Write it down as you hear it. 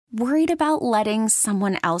Worried about letting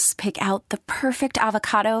someone else pick out the perfect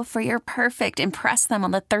avocado for your perfect impress them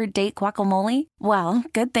on the third date guacamole? Well,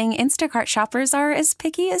 good thing Instacart shoppers are as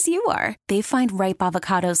picky as you are. They find ripe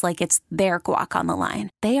avocados like it's their guac on the line.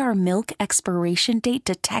 They are milk expiration date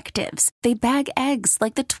detectives. They bag eggs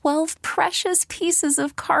like the 12 precious pieces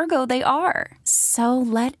of cargo they are. So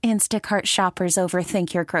let Instacart shoppers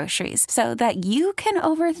overthink your groceries so that you can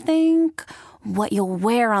overthink what you'll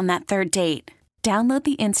wear on that third date. Download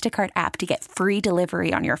the Instacart app to get free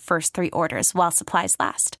delivery on your first 3 orders while supplies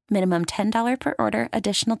last. Minimum $10 per order.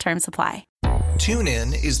 Additional terms apply.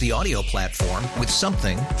 TuneIn is the audio platform with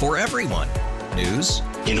something for everyone. News.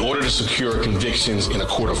 In order to secure convictions in a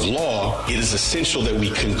court of law, it is essential that we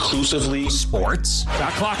conclusively. Sports.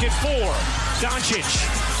 Shot clock at 4. Doncic.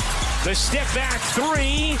 The step back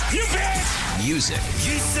 3. You bet. Music.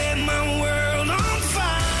 You set my world on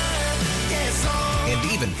fire.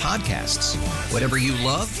 And even podcasts. Whatever you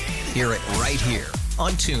love, hear it right here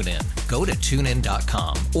on TuneIn. Go to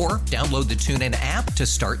TuneIn.com or download the TuneIn app to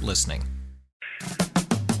start listening.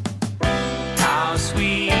 How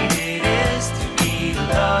sweet it is to be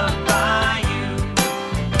loved by you.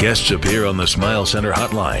 Guests appear on the Smile Center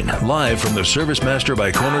hotline, live from the Service Master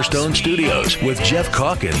by Cornerstone Studios with Geoff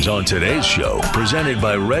Calkins on today's show, presented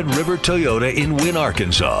by Red River Toyota in Wynn,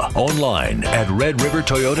 Arkansas. Online at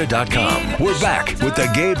redrivertoyota.com. We're back with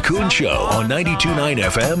the Gabe Kuhn Show on 92.9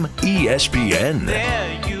 FM ESPN.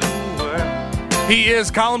 There you were. He is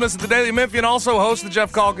columnist at the Daily Memphian, also hosts the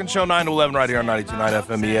Geoff Calkins Show 9 to 11 right here on 92.9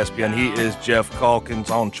 FM ESPN. He is Geoff Calkins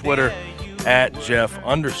on Twitter at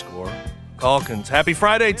Jeff_Calkins. Happy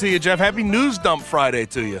Friday to you, Jeff. Happy News Dump Friday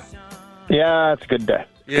to you. Yeah, it's a good day.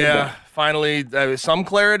 Finally, some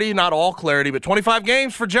clarity, not all clarity, but 25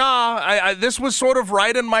 games for Ja. This was sort of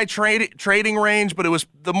right in my trading range, but it was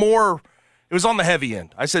on the heavy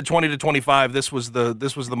end. I said 20 to 25. This was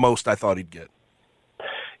the most I thought he'd get.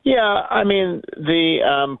 Yeah, I mean,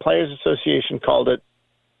 the Players Association called it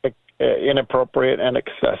inappropriate and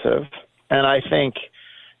excessive, and I think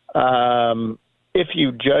if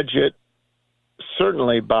you judge it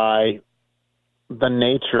certainly by the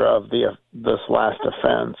nature of this last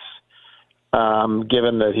offense,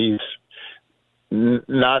 given that he's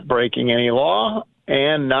not breaking any law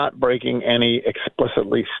and not breaking any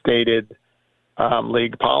explicitly stated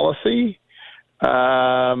league policy,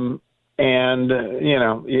 and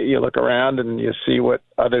you look around and you see what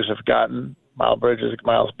others have gotten. Miles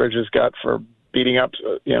Bridges got for beating up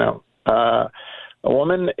a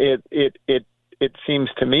woman. It seems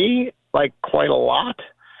to me like quite a lot.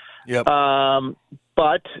 Yep.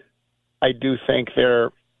 But I do think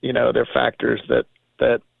there are factors that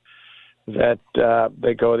they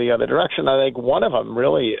go the other direction. I think one of them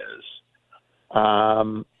really is, I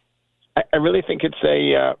really think it's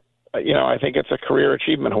I think it's a career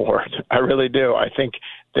achievement award. I really do. I think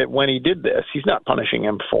that when he did this, he's not punishing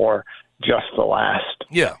him for just the last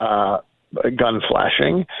gun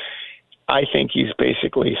flashing. I think he's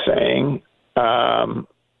basically saying,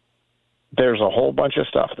 there's a whole bunch of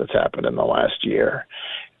stuff that's happened in the last year.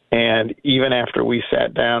 And even after we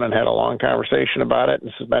sat down and had a long conversation about it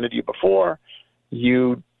and suspended you before,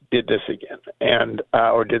 you did this again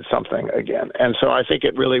or did something again. And so I think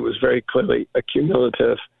it really was very clearly a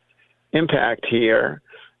cumulative impact here.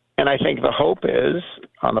 And I think the hope is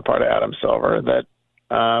on the part of Adam Silver that,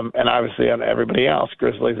 and obviously on everybody else,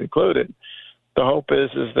 Grizzlies included, the hope is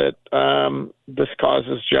that this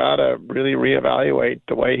causes Ja to really reevaluate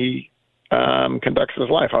the way he conducts his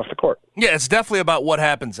life off the court. Yeah, it's definitely about what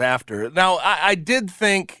happens after. Now, I did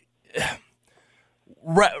think,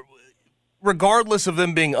 regardless of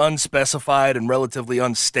them being unspecified and relatively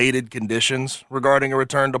unstated conditions regarding a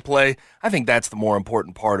return to play, I think that's the more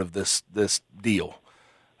important part of this deal.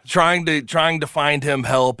 Trying to find him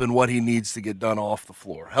help in what he needs to get done off the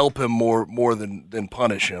floor, help him more than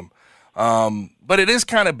punish him. But it is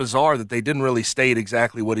kind of bizarre that they didn't really state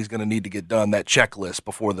exactly what he's going to need to get done, that checklist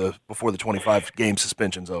before the 25-game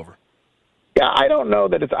suspension's over. Yeah, I don't know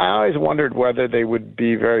that I always wondered whether they would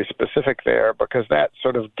be very specific there, because that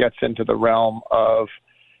sort of gets into the realm of,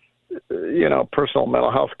 personal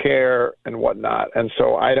mental health care and whatnot. And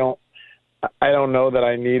so I don't know that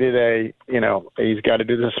I needed he's got to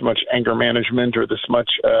do this much anger management or this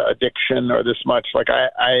much addiction or this much. Like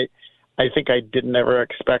I think I didn't ever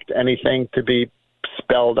expect anything to be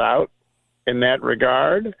spelled out in that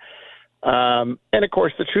regard. And of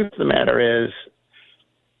course, the truth of the matter is,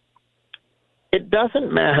 it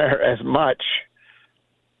doesn't matter as much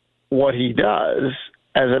what he does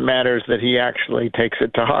as it matters that he actually takes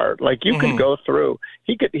it to heart. Like you could go through,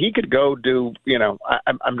 he could go do, I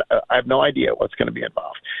have no idea what's going to be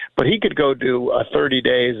involved, but he could go do 30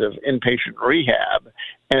 days of inpatient rehab,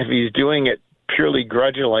 and if he's doing it purely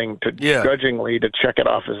grudgingly to check it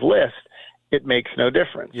off his list, it makes no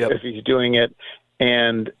difference. Yep. If he's doing it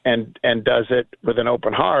and does it with an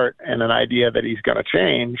open heart and an idea that he's going to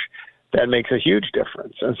change, that makes a huge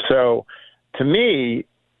difference. And so, to me,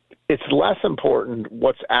 it's less important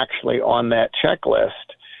what's actually on that checklist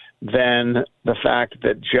than the fact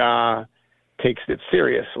that Ja takes it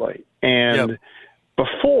seriously. And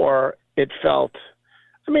before, it felt,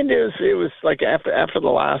 it was like after the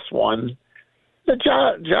last one, that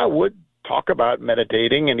Ja would talk about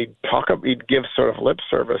meditating, and he'd give sort of lip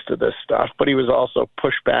service to this stuff, but he was also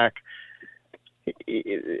push back.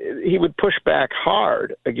 He would push back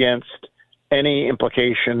hard against any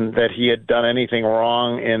implication that he had done anything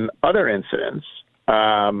wrong in other incidents,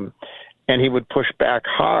 and he would push back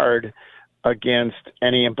hard against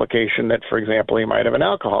any implication that, for example, he might have an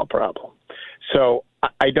alcohol problem. So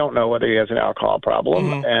I don't know whether he has an alcohol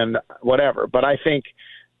problem and whatever, but I think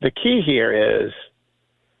the key here is,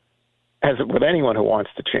 as with anyone who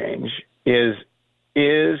wants to change, is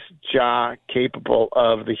Ja capable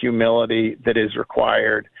of the humility that is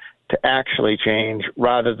required to actually change,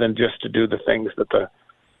 rather than just to do the things that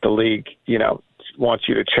the league, wants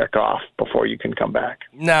you to check off before you can come back.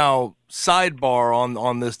 Now, sidebar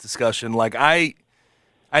on this discussion, like I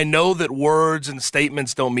know that words and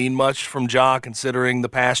statements don't mean much from Ja, considering the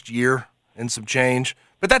past year and some change,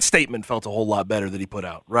 but that statement felt a whole lot better that he put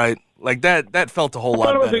out, right? Like that felt a whole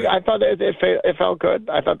lot better. I thought it felt good.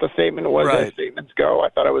 I thought the statement was as statements go. I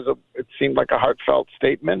thought it seemed like a heartfelt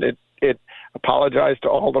statement. It apologized to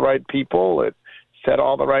all the right people. It said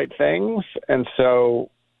all the right things. And so,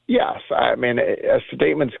 yes, as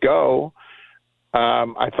statements go,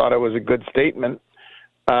 I thought it was a good statement.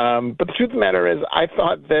 But the truth of the matter is, I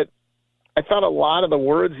thought a lot of the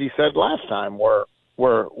words he said last time were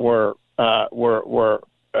not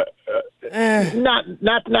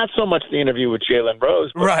so much the interview with Jalen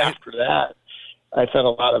Rose, but after that, I thought a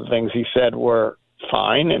lot of things he said were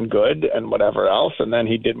fine and good and whatever else, and then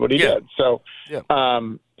he did what he did. So, Ja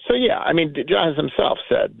has himself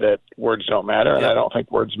said that words don't matter, and I don't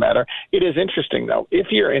think words matter. It is interesting, though,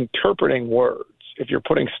 if you're interpreting words, if you're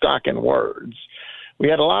putting stock in words, we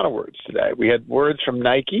had a lot of words today. We had words from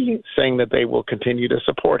Nike saying that they will continue to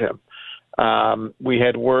support him. We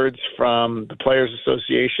had words from the Players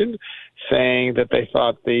Association saying that they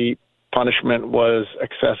thought the punishment was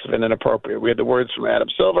excessive and inappropriate. We had the words from Adam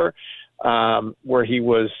Silver, where he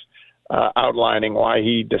was outlining why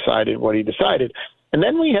he decided what he decided. And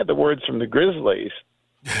then we had the words from the Grizzlies,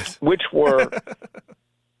 which were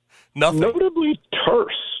notably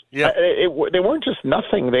terse. Yeah. They weren't just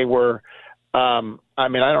nothing. They were, I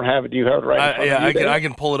don't have it. Do you have it right in front of you? I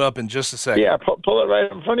can pull it up in just a second. Yeah, pull it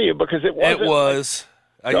right in front of you, because it was.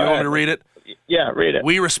 You want me to read it? Yeah, read it.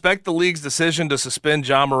 We respect the league's decision to suspend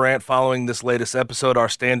Ja Morant following this latest episode. Our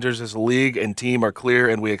standards as a league and team are clear,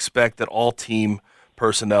 and we expect that all team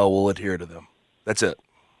personnel will adhere to them. That's it.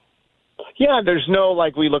 Yeah, there's no,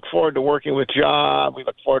 we look forward to working with Ja. We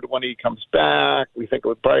look forward to when he comes back. We think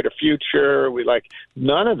of a brighter future.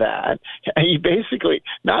 None of that. He basically,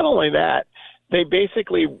 not only that, they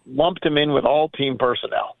basically lumped him in with all team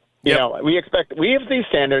personnel. You know, we have these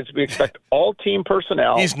standards. We expect all team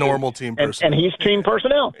personnel. He's normal team personnel. And he's team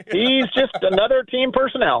personnel. He's just another team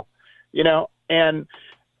personnel, and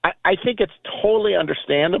I think it's totally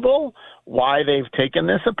understandable why they've taken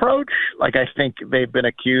this approach. I think they've been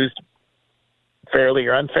accused, fairly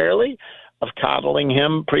or unfairly, of coddling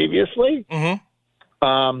him previously.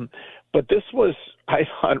 But this was, I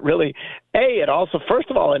thought, really, it also,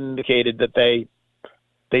 first of all, indicated that they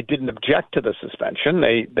didn't object to the suspension.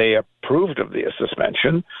 They approved of the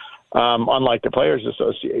suspension, unlike the Players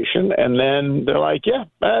Association. And then they're like,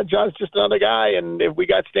 Ja's just another guy, and if we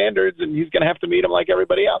got standards, and he's going to have to meet them like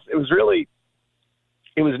everybody else. It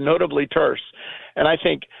was notably terse. And I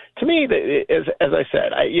think, to me, as I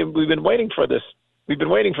said, we've been waiting for this. We've been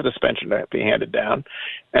waiting for the suspension to be handed down,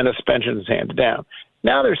 and the suspension is handed down.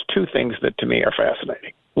 Now there's two things that, to me, are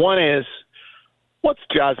fascinating. One is, what's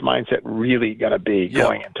Ja's mindset really going to be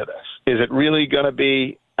going into this? Is it really going to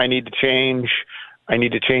be, I need to change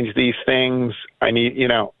these things. I need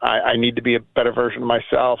to be a better version of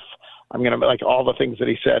myself. I'm going to all the things that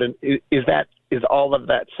he said. And is all of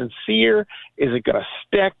that sincere? Is it going to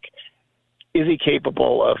stick? Is he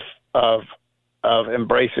capable of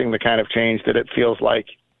embracing the kind of change that it feels like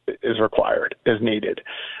is required, is needed,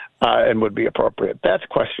 and would be appropriate? That's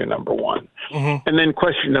question number one. And then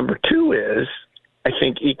question number two is, I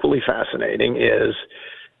think equally fascinating is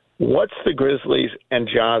what's the Grizzlies and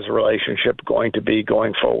Ja's relationship going to be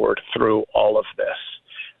going forward through all of this?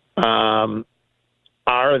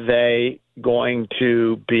 Are they going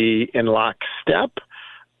to be in lockstep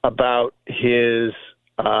about his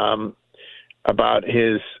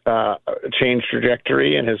change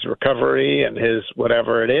trajectory and his recovery and his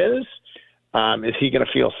whatever it is? Is he going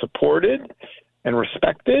to feel supported and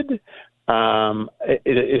respected?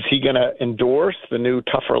 Is he going to endorse the new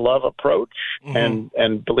tougher love approach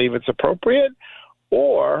and believe it's appropriate?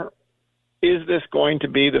 Or is this going to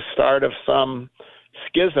be the start of some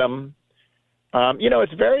schism?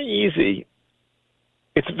 It's very easy.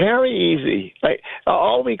 It's very easy. Like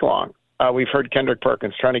all week long, we've heard Kendrick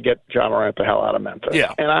Perkins trying to get Ja Morant the hell out of Memphis.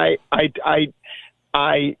 Yeah. And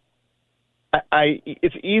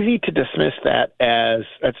it's easy to dismiss that as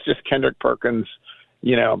that's just Kendrick Perkins,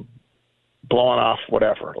 blowing off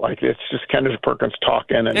whatever. Like it's just Kendrick Perkins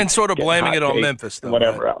talking and sort of blaming it on Memphis, though,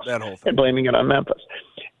 whatever else. That whole thing. And blaming it on Memphis.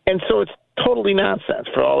 And so it's totally nonsense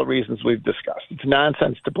for all the reasons we've discussed. It's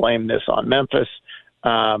nonsense to blame this on Memphis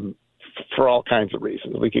for all kinds of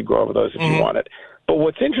reasons. We could go over those if you wanted. But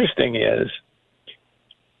what's interesting is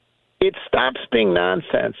it stops being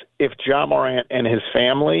nonsense if Ja Morant and his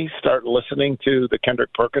family start listening to the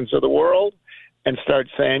Kendrick Perkins of the world and start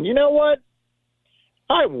saying, you know what?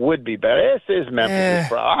 I would be better. This is Memphis'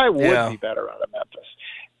 problem. I would be better out of Memphis.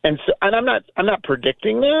 And I'm not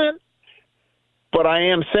predicting that, but I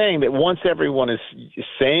am saying that once everyone is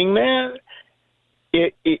saying that,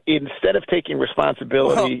 instead of taking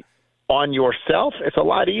responsibility on yourself, it's a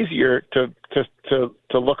lot easier to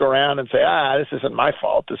look around and say, this isn't my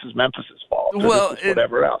fault. This is Memphis's fault. Well,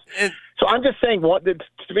 whatever else. So I'm just saying,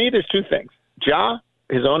 to me, there's two things: Ja,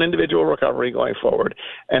 his own individual recovery going forward,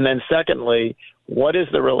 and then secondly, what is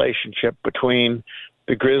the relationship between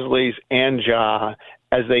the Grizzlies and Ja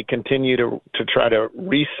as they continue to try to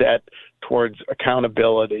reset towards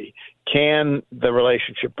accountability? Can the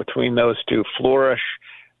relationship between those two flourish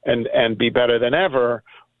and be better than ever,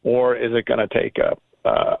 or is it going to take an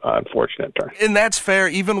unfortunate turn? And that's fair,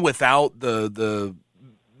 even without the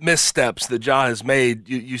missteps that Ja has made.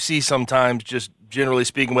 You see sometimes, just generally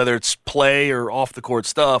speaking, whether it's play or off-the-court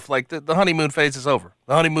stuff, like the honeymoon phase is over.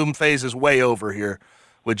 The honeymoon phase is way over here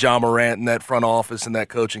with Ja Morant and that front office and that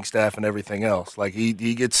coaching staff and everything else. Like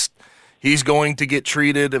he's going to get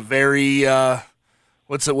treated very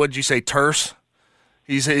what'd you say, terse?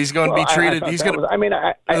 He's going to be treated.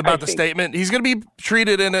 About the statement. He's going to be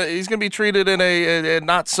treated in a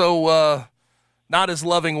not so not as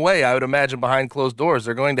loving way, I would imagine, behind closed doors.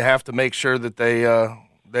 They're going to have to make sure that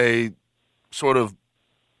they sort of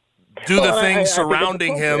do the things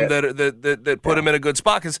surrounding him that put him in a good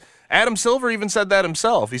spot. Because Adam Silver even said that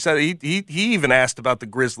himself. He said he even asked about the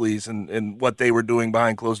Grizzlies and what they were doing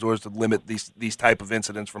behind closed doors to limit these type of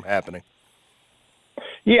incidents from happening.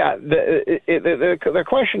 Yeah, the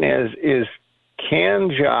question is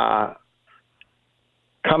can Ja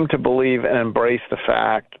come to believe and embrace the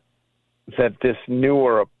fact that this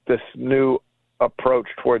new approach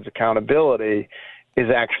towards accountability is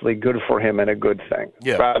actually good for him and a good thing,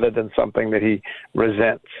 rather than something that he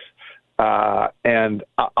resents. And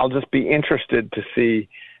I'll just be interested to see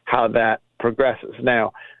how that progresses.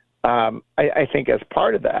 Now, I think as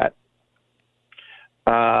part of that,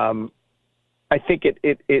 I think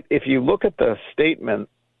if you look at the statement,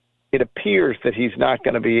 it appears that he's not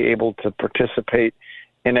going to be able to participate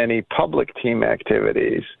in any public team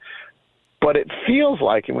activities. But it feels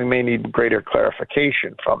like, and we may need greater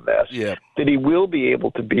clarification from this, that he will be able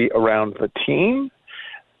to be around the team.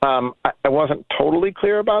 I wasn't totally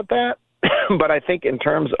clear about that, but I think in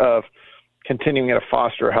terms of continuing to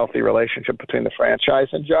foster a healthy relationship between the franchise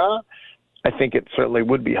and Ja, I think it certainly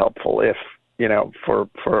would be helpful if, for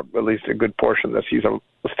at least a good portion of this, he's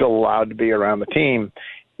still allowed to be around the team,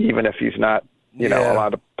 even if he's not, allowed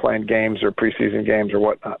to play in games or preseason games or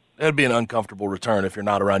whatnot. It'd be an uncomfortable return if you're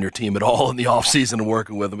not around your team at all in the offseason and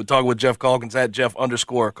working with them. We're talking with Geoff Calkins at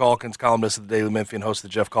Jeff_Calkins, columnist of the Daily Memphian, host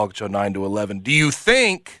of the Geoff Calkins Show 9 to 11. Do you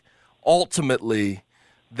think ultimately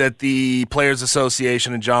that the Players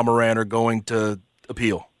Association and Ja Morant are going to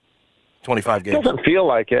appeal 25 games? Doesn't feel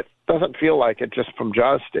like it just from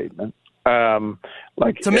Ja's statement.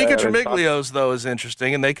 Tamika Tremiglio's, though, is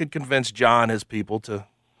interesting, and they could convince Ja and his people to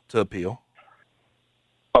appeal.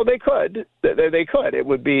 Oh, they could. They could. It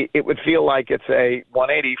would feel like it's a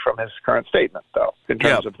 180 from his current statement, though, in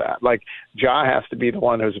terms of that. Like, Ja has to be the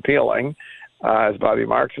one who's appealing, as Bobby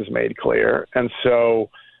Marks has made clear. And so,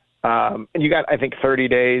 and you got, I think, 30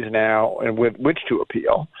 days now with which to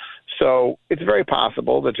appeal. So it's very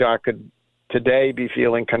possible that Ja could today be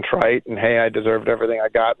feeling contrite and, hey, I deserved everything I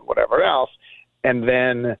got and whatever else. And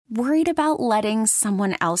then Worried about letting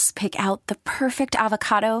someone else pick out the perfect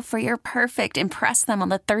avocado for your perfect impress them on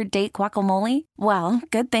the third date guacamole? Well,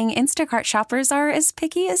 good thing Instacart shoppers are as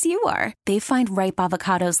picky as you are. They find ripe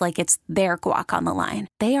avocados like it's their guac on the line.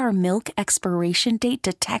 They are milk expiration date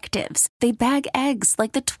detectives. They bag eggs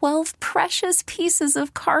like the 12 precious pieces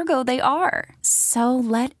of cargo they are. So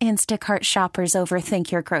let Instacart shoppers overthink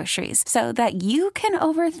your groceries so that you can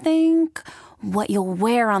overthink what you'll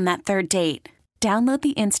wear on that third date. Download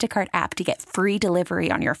the Instacart app to get free delivery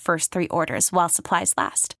on your first 3 orders while supplies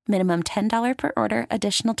last. Minimum $10 per order.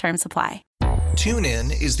 Additional terms apply.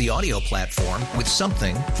 TuneIn is the audio platform with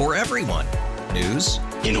something for everyone. News.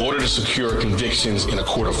 In order to secure convictions in a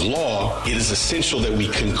court of law, it is essential that we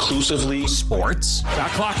conclusively. Sports. Shot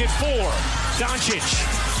clock at 4.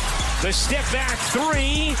 Doncic. The step back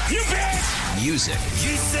 3. You bet. Music.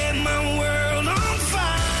 You set my world on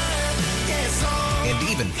fire. Yes, And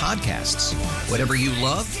even podcasts. Whatever you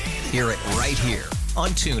love, hear it right here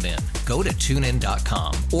on TuneIn. Go to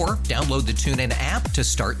TuneIn.com or download the TuneIn app to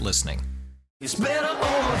start listening. It's better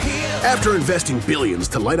over here. After investing billions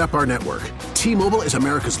to light up our network, T-Mobile is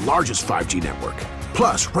America's largest 5G network.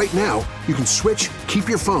 Plus, right now, you can switch, keep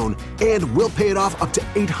your phone, and we'll pay it off up to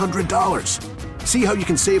 $800. See how you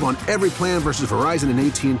can save on every plan versus Verizon and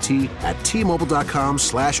AT&T at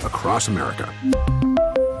T-Mobile.com/across America.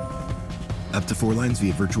 Up to 4 lines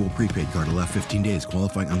via virtual prepaid card. Allow 15 days.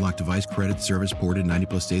 Qualifying unlocked device credit service ported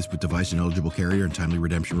 90+ days with device and eligible carrier and timely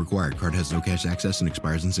redemption required. Card has no cash access and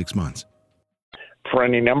expires in 6 months. for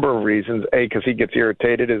any number of reasons, A, because he gets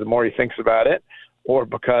irritated the more he thinks about it, or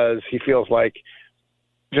because he feels like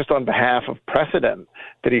just on behalf of precedent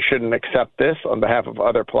that he shouldn't accept this on behalf of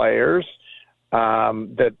other players,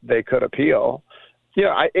 that they could appeal. You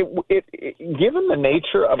know, given the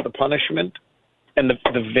nature of the punishment and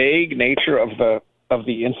the vague nature of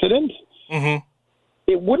the incident,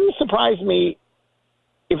 it wouldn't surprise me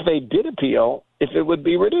if they did appeal if it would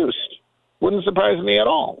be reduced. Wouldn't surprise me at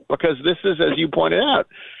all, because this is, as you pointed out,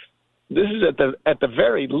 this is at the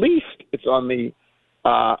very least it's on the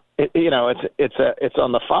it's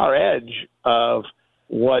on the far edge of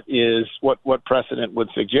what precedent would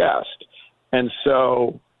suggest. And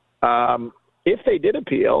so if they did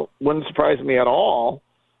appeal, wouldn't surprise me at all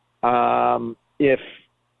if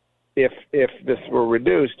this were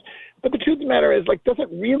reduced. But the truth of the matter is, does it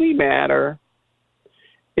really matter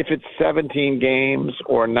if it's 17 games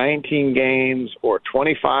or 19 games or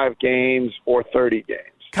 25 games or 30 games?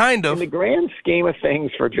 Kind of. In the grand scheme of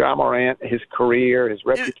things for Ja Morant, his career, his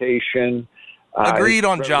reputation. Agreed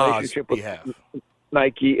on Ja's behalf.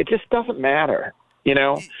 Nike, it just doesn't matter. You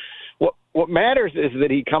know, what matters is that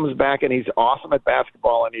he comes back and he's awesome at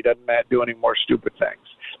basketball and he doesn't do any more stupid things.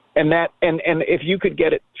 And if you could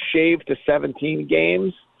get it shaved to 17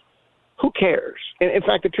 games, who cares? And in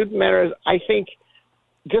fact, the truth of the matter is, I think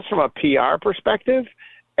just from a PR perspective,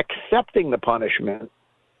 accepting the punishment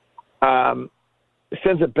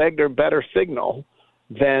sends a better signal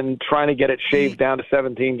than trying to get it shaved down to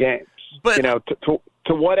 17 games. But to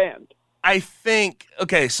what end? I think,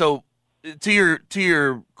 okay, so to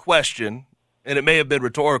your question, and it may have been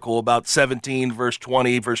rhetorical about 17 versus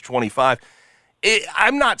 20 versus 25,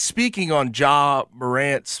 I'm not speaking on Ja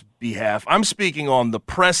Morant's behalf. I'm speaking on the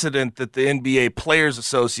precedent that the NBA Players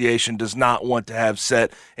Association does not want to have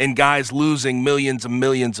set, and guys losing millions and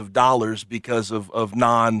millions of dollars because of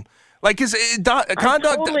non. Because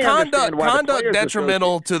conduct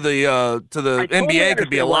detrimental to the NBA could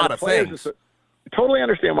be a lot of things. Totally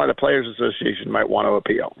understand why the Players Association might want to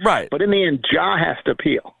appeal. Right. But in the end, Ja has to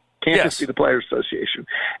appeal. Can't just be the Players Association.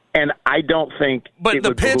 And I don't think. But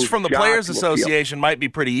the pitch from the Players Association might be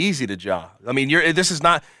pretty easy to Ja. I mean, this is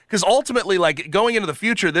not, because ultimately, going into the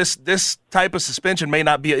future, this type of suspension may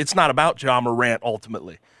not be. It's not about Ja Morant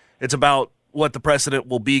ultimately. It's about what the precedent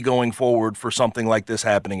will be going forward for something like this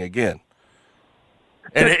happening again.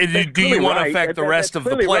 And do you want to affect the rest of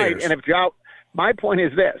the players? Right. And if my point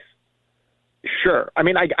is this. Sure. I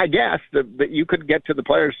mean, I guess that you could get to the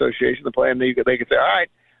Players Association, and they could say, all right,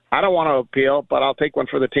 I don't want to appeal, but I'll take one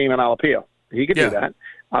for the team and I'll appeal. He could do that.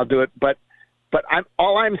 I'll do it. But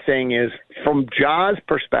all I'm saying is, from Ja's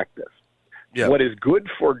perspective, what is good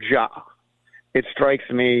for Ja, it strikes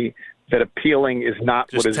me that appealing is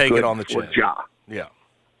not just what is take good it on the for chin. Ja. Yeah.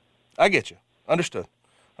 I get you. Understood.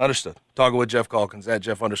 Talking with Geoff Calkins at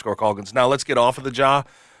Jeff_Calkins. Now let's get off of the Ja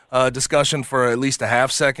discussion for at least a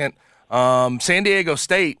half second. San Diego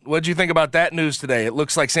State, what did you think about that news today? It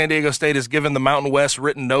looks like San Diego State has given the Mountain West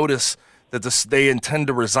written notice that they intend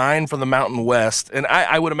to resign from the Mountain West. And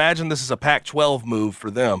I would imagine this is a Pac-12 move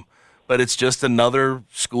for them. but it's just another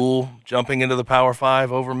school jumping into the Power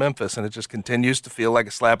 5 over Memphis, and it just continues to feel like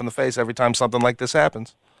a slap in the face every time something like this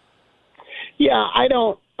happens. Yeah,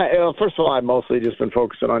 first of all, I've mostly just been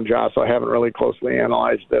focusing on Ja, so I haven't really closely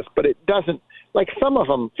analyzed this, but it doesn't, like some of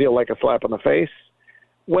them feel like a slap in the face.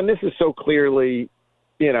 When this is so clearly,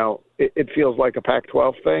 it feels like a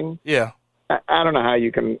Pac-12 thing. Yeah. I don't know how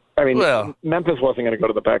you can, Memphis wasn't going to go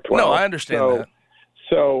to the Pac-12. No, I understand that.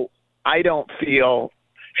 So I don't feel,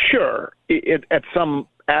 sure, at some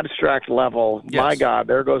abstract level, yes. My God,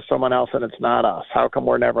 there goes someone else and it's not us. How come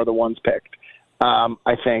we're never the ones picked?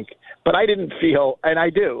 I think. But I didn't feel, and I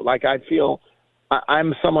do,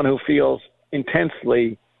 I'm someone who feels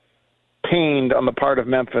intensely pained on the part of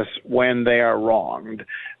Memphis when they are wronged.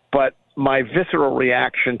 But my visceral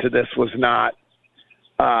reaction to this was not,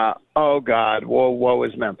 oh God, woe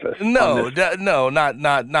is Memphis. No,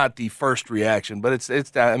 not the first reaction, but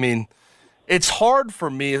it's hard for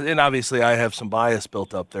me, and obviously I have some bias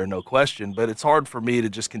built up there, no question, but it's hard for me to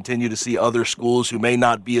just continue to see other schools who may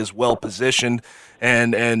not be as well positioned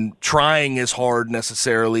and trying as hard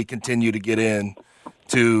necessarily continue to get in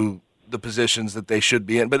to the positions that they should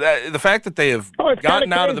be in. But the fact that they have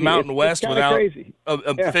gotten out of the Mountain West without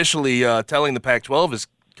officially telling the Pac-12 is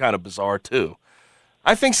kind of bizarre too.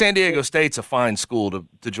 I think San Diego State's a fine school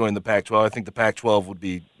to join the Pac-12. I think the Pac-12 would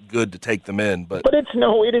be good to take them in, but it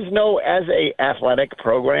is as a athletic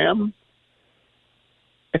program,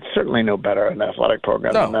 it's certainly no better an athletic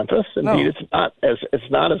program than Memphis. Indeed, it's not as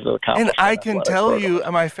accomplished. And I can tell you,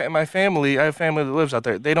 my family, I have family that lives out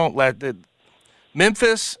there. They don't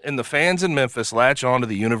Memphis and the fans in Memphis latch on to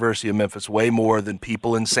the University of Memphis way more than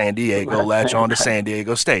people in San Diego latch on to San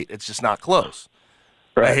Diego State. It's just not close.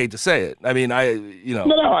 Right. I hate to say it. It's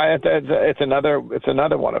another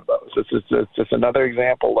one of those. It's just another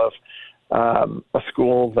example of a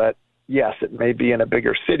school that, yes, it may be in a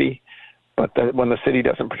bigger city, but when the city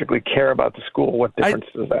doesn't particularly care about the school, what difference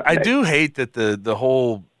does that make? I do hate that the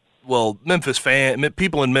whole Memphis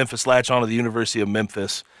people in Memphis latch on to the University of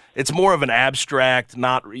Memphis. It's more of an abstract,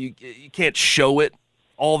 you can't show it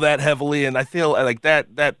all that heavily, and I feel like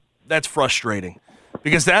that's frustrating.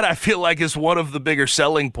 Because that, I feel like, is one of the bigger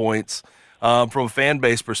selling points from a fan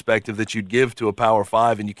base perspective that you'd give to a Power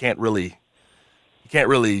 5, and you can't really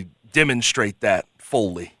demonstrate that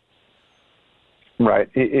fully. Right.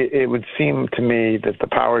 It would seem to me that the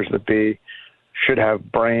powers that be should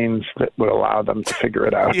have brains that would allow them to figure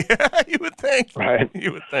it out. Yeah, you would think. Right.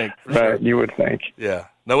 You would think. For right. Sure. You would think. Yeah.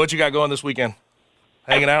 Now, what you got going this weekend?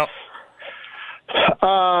 Hanging out?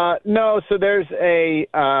 No. So there's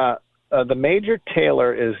the Major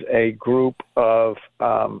Taylor is a group of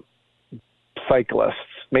cyclists.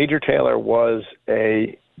 Major Taylor was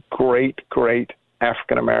a great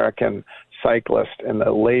African-American cyclist in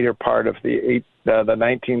the later part of the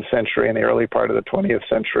 19th century and the early part of the 20th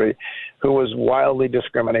century, who was wildly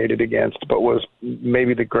discriminated against, but was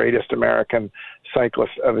maybe the greatest American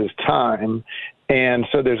cyclist of his time. And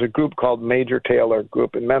so there's a group called Major Taylor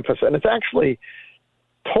Group in Memphis, and it's actually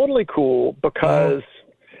totally cool because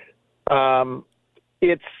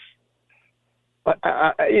it's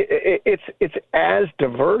as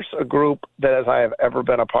diverse a group that as I have ever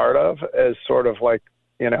been a part of, as sort of like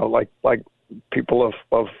people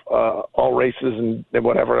of all races and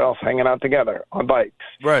whatever else hanging out together on bikes.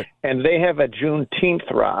 Right. And they have a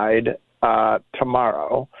Juneteenth ride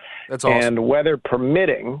tomorrow. That's awesome. And weather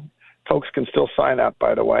permitting, folks can still sign up,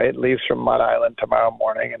 by the way. It leaves from Mud Island tomorrow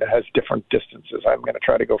morning, and it has different distances. I'm going to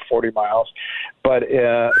try to go 40 miles. But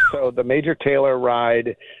so the Major Taylor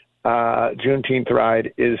ride, Juneteenth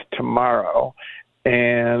ride, is tomorrow.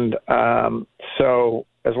 And so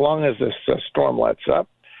as long as this storm lets up,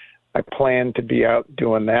 I plan to be out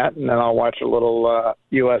doing that. And then I'll watch a little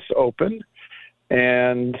U.S. Open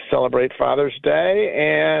and celebrate Father's Day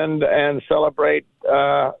and celebrate,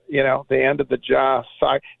 the end of the Ja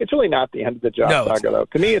saga. It's really not the end of the Ja saga, though.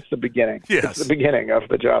 To me, it's the beginning. Yes. It's the beginning of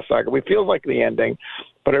the Ja saga. It feels like the ending,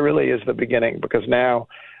 but it really is the beginning because now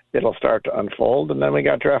it'll start to unfold, and then we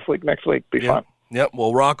got draft week next week. Be fun. Yep.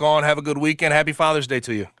 Well, rock on. Have a good weekend. Happy Father's Day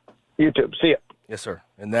to you. You too. See ya. Yes, sir.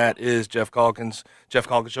 And that is Geoff Calkins. Geoff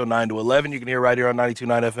Calkins Show 9 to 11. You can hear right here on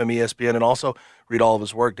 92.9 FM ESPN, and also read all of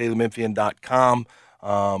his work, dailymemphian.com.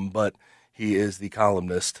 But he is the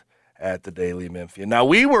columnist at the Daily Memphian. Now,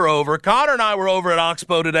 Connor and I were over at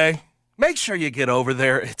Oxbow today. Make sure you get over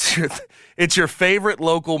there. It's your favorite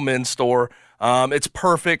local men's store. It's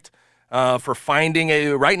perfect for finding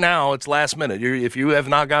right now, it's last minute. If you have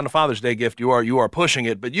not gotten a Father's Day gift, you are pushing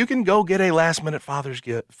it. But you can go get a last minute Father's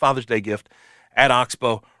Day gift at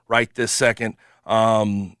Oxbow right this second.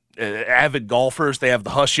 avid golfers, they have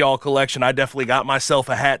the Hush Y'all collection. I definitely got myself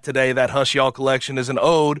a hat today. That Hush Y'all collection is an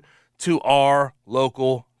ode to our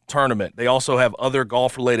local tournament. They also have other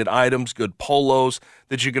golf-related items, good polos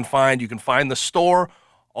that you can find. You can find the store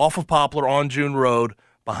off of Poplar on June Road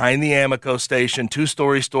behind the Amico station,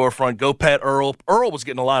 2-story storefront. Go pet Earl. Earl was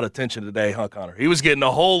getting a lot of attention today, huh, Connor? He was getting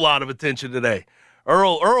a whole lot of attention today.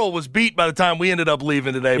 Earl was beat by the time we ended up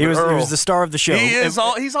leaving today. He was the star of the show. He's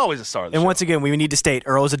always a star of the show. And once again, we need to state,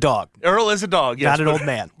 Earl is a dog. Earl is a dog, yes. Not an old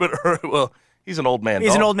man. But well, he's an old man dog.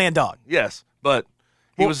 He's an old man dog. Yes, but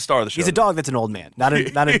he was the star of the show. He's a dog that's an old man, not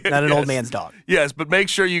an old man's dog. Yes, but make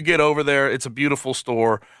sure you get over there. It's a beautiful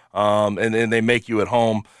store, and they make you at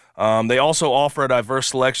home. They also offer a diverse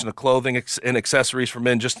selection of clothing and accessories for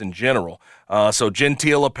men just in general. So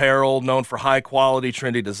Genteel apparel, known for high-quality,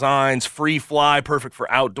 trendy designs. Free Fly, perfect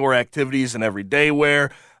for outdoor activities and everyday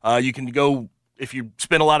wear. You can go, if you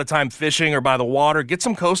spend a lot of time fishing or by the water, get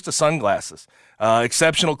some Costa sunglasses.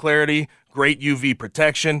 Exceptional clarity, great UV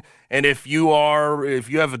protection. And if you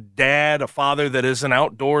have a father that is an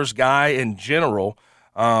outdoors guy in general,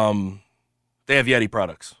 they have Yeti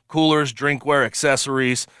products. Coolers, drinkware,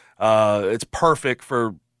 accessories. It's perfect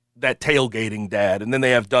for that tailgating dad. And then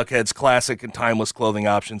they have Duckhead's classic and timeless clothing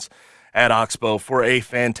options at Oxbow for a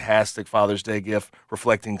fantastic Father's Day gift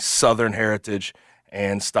reflecting Southern heritage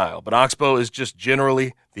and style. But Oxbow is just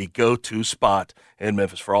generally the go-to spot in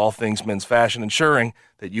Memphis for all things men's fashion, ensuring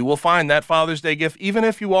that you will find that Father's Day gift even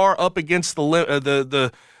if you are up against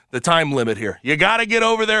the time limit here. You got to get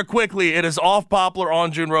over there quickly. It is off Poplar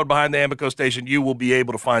on June Road behind the Amico station. You will be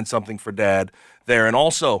able to find something for Dad there. And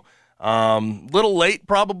also, little late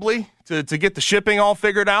probably to get the shipping all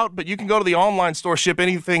figured out, but you can go to the online store, ship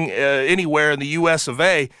anything anywhere in the U.S. of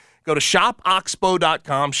A. Go to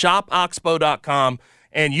shopoxbow.com,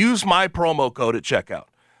 and use my promo code at checkout.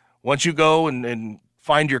 Once you go and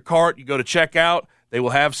find your cart, you go to checkout, they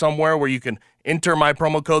will have somewhere where you can enter my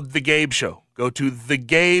promo code, The Gabe Show. Go to The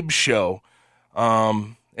Gabe Show.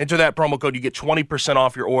 Enter that promo code. You get 20%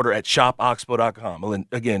 off your order at shopoxbow.com.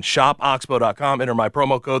 Again, shopoxbow.com. Enter my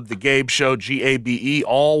promo code, The Gabe Show, Gabe,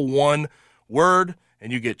 all one word,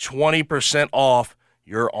 and you get 20% off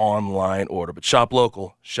your online order. But shop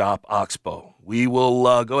local, shop Oxbow. We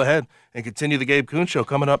will go ahead and continue the Gabe Kuhn Show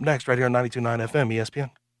coming up next right here on 92.9 FM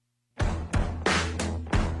ESPN.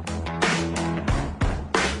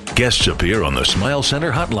 Guests appear on the Smile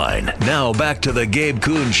Center hotline. Now back to the Gabe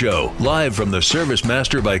Kuhn Show, live from the Service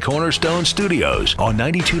Master by Cornerstone Studios on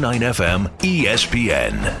 92.9 FM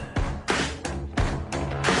ESPN.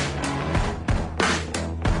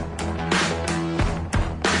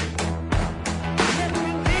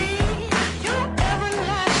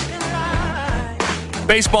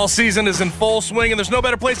 Baseball season is in full swing, and there's no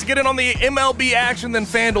better place to get in on the MLB action than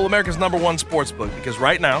FanDuel, America's #1 sportsbook, because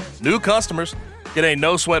right now, new customers get a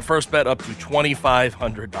no-sweat first bet up to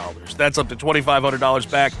 $2,500. That's up to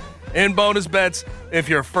 $2,500 back in bonus bets if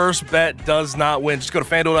your first bet does not win. Just go to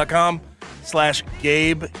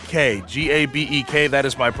FanDuel.com/GabeK, G-A-B-E-K. That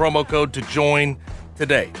is my promo code to join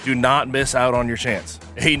today. Do not miss out on your chance.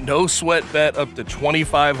 A no-sweat bet up to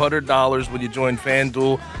 $2,500 when you join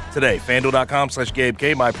FanDuel today.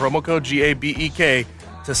 FanDuel.com/GabeK, my promo code, G-A-B-E-K,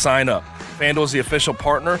 to sign up. FanDuel is the official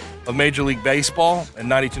partner of Major League Baseball and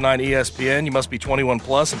 92.9 ESPN. You must be 21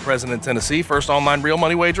 plus and present in Tennessee. First online real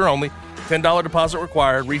money wager only. $10 deposit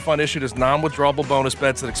required. Refund issued as non-withdrawable bonus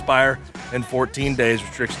bets that expire in 14 days.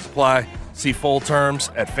 Restrictions apply. See full terms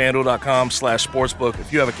at FanDuel.com/sportsbook.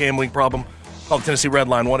 If you have a gambling problem, call the Tennessee Red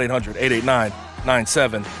Line,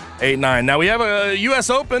 1-800-889-9789. Now we have a U.S.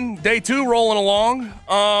 Open, day 2 rolling along.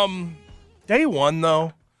 Day 1,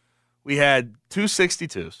 though, we had 2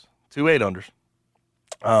 62s. 2 8-unders.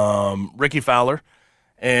 Ricky Fowler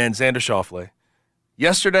and Xander Schauffele.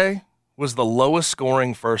 Yesterday was the lowest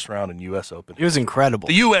scoring first round in U.S. Open. It was incredible.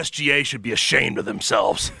 The USGA should be ashamed of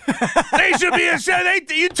themselves. They should be ashamed.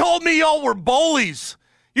 You told me y'all were bullies.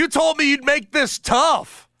 You told me you'd make this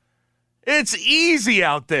tough. It's easy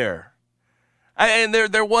out there. And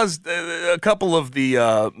there was a couple of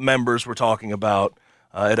the members were talking about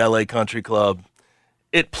at LA Country Club.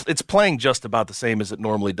 It's playing just about the same as it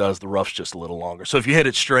normally does. The rough's just a little longer. So if you hit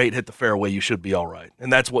it straight, hit the fairway, you should be all right.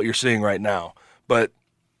 And that's what you're seeing right now. But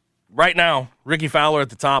right now, Ricky Fowler at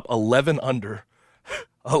the top, 11 under.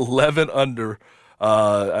 11 under.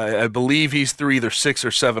 I believe he's through either 6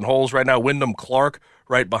 or 7 holes right now. Wyndham Clark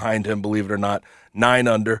right behind him, believe it or not, 9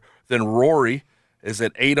 under. Then Rory is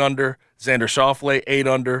at 8 under. Xander Schauffele, 8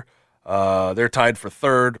 under. They're tied for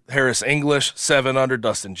third. Harris English, 7 under.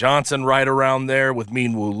 Dustin Johnson right around there with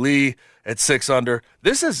Min Woo Lee at 6 under.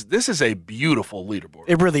 This is a beautiful leaderboard.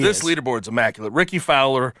 It really is. is. This leaderboard's immaculate. Ricky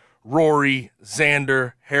Fowler, Rory,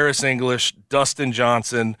 Xander, Harris English, Dustin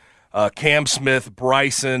Johnson, Cam Smith,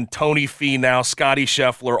 Bryson, Tony Finau, Scotty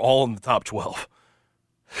Scheffler, all in the top 12.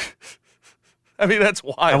 I mean, that's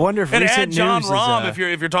wild. I wonder if and recent add John news Rahm is,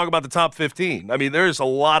 if you're talking about the top 15. I mean, there's a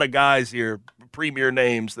lot of guys here, premier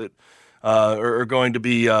names that are going to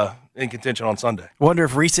be in contention on Sunday. Wonder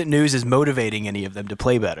if recent news is motivating any of them to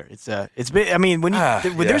play better. It's been. I mean, when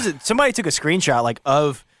somebody took a screenshot like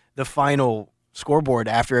of the final scoreboard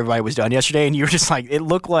after everybody was done yesterday, and you were just like, it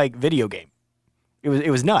looked like video game.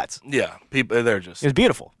 It was nuts. Yeah, people. It was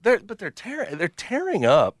beautiful. They're tearing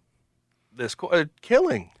up this,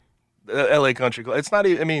 killing the LA Country Club. It's not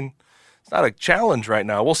even. I mean, it's not a challenge right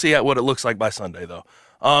now. We'll see what it looks like by Sunday, though.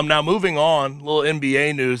 Now moving on, a little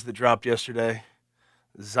NBA news that dropped yesterday.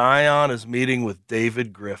 Zion is meeting with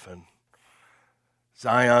David Griffin.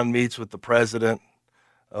 Zion meets with the president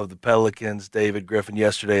of the Pelicans, David Griffin,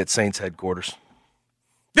 yesterday at Saints headquarters.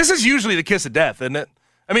 This is usually the kiss of death, isn't it?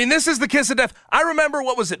 I mean, this is the kiss of death. I remember,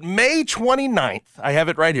 what was it, May 29th? I have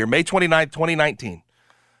it right here, May 29th, 2019.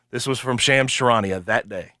 This was from Shams Charania that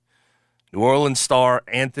day. New Orleans star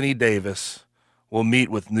Anthony Davis will meet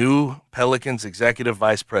with new Pelicans executive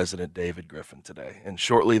vice president David Griffin today. And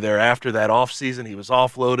shortly thereafter, that offseason, he was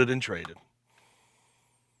offloaded and traded.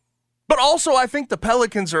 But also, I think the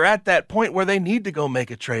Pelicans are at that point where they need to go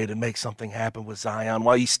make a trade and make something happen with Zion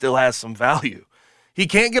while he still has some value. He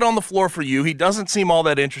can't get on the floor for you. He doesn't seem all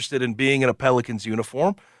that interested in being in a Pelicans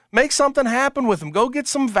uniform. Make something happen with him. Go get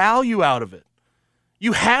some value out of it.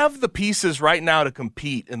 You have the pieces right now to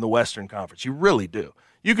compete in the Western Conference. You really do.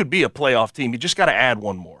 You could be a playoff team. You just got to add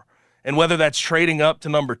one more. And whether that's trading up to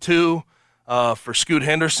number 2 for Scoot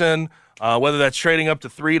Henderson, whether that's trading up to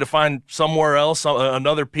 3 to find somewhere else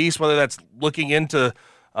another piece, whether that's looking into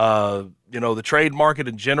the trade market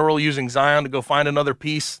in general, using Zion to go find another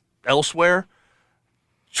piece elsewhere,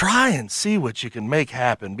 try and see what you can make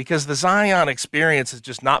happen, because the Zion experience has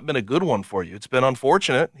just not been a good one for you. It's been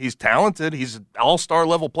unfortunate. He's talented. He's an all-star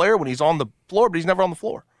level player when he's on the floor, but he's never on the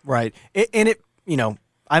floor. Right.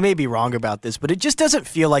 I may be wrong about this, but it just doesn't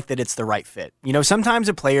feel like that it's the right fit. Sometimes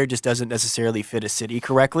a player just doesn't necessarily fit a city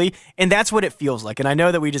correctly, and that's what it feels like. And I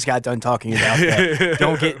know that we just got done talking about that.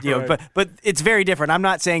 Don't get, but it's very different. I'm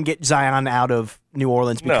not saying get Zion out of New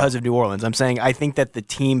Orleans because of New Orleans. I'm saying I think that the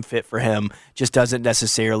team fit for him just doesn't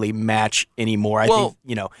necessarily match anymore.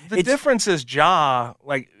 The difference is Ja,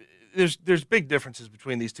 there's big differences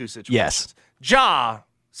between these two situations. Yes. Ja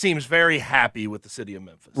seems very happy with the city of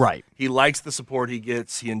Memphis. Right. He likes the support he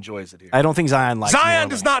gets. He enjoys it here. I don't think Zion likes Zion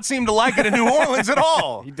does not seem to like it in New Orleans at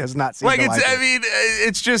all. He does not seem to like it. I mean,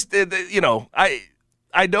 it's just,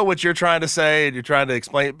 I know what you're trying to say and you're trying to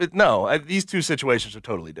explain, but no, these two situations are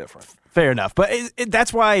totally different. Fair enough. But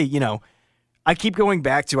that's why, I keep going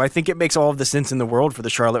back to, I think it makes all of the sense in the world for the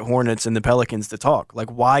Charlotte Hornets and the Pelicans to talk. Like,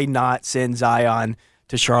 why not send Zion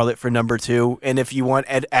to Charlotte for number 2? And if you want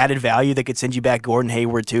added value, they could send you back Gordon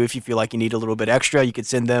Hayward too. If you feel like you need a little bit extra, you could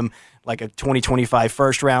send them like a 2025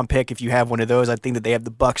 first round pick. If you have one of those, I think that they have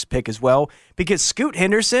the Bucks pick as well, because Scoot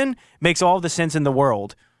Henderson makes all the sense in the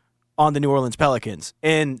world on the New Orleans Pelicans,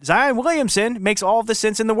 and Zion Williamson makes all of the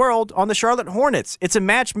sense in the world on the Charlotte Hornets. It's a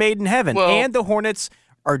match made in heaven. And the Hornets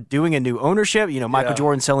are doing a new ownership. Michael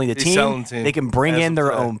Jordan selling the team. They can bring in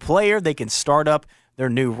their own player. They can start up their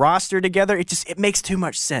new roster together. It makes too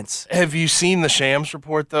much sense. Have you seen the Shams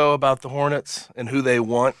report, though, about the Hornets and who they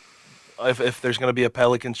want if there's going to be a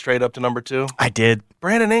Pelicans trade up to number 2? I did.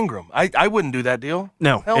 Brandon Ingram. I wouldn't do that deal.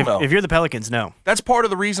 No. Hell no. If you're the Pelicans, no. That's part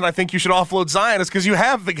of the reason I think you should offload Zion, is because you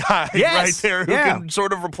have the guy right there who can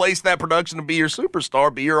sort of replace that production and be your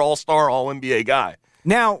superstar, be your all-star, all-NBA guy.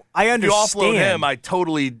 Now, I understand. If you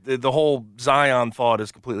offload him, the whole Zion thought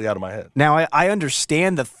is completely out of my head. Now, I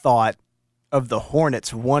understand the thought of the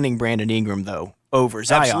Hornets wanting Brandon Ingram, though, over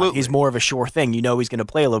Zion. Absolutely. He's more of a sure thing. He's going to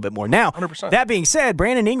play a little bit more. Now, 100%. That being said,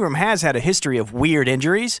 Brandon Ingram has had a history of weird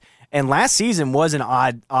injuries, and last season was an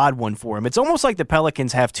odd one for him. It's almost like the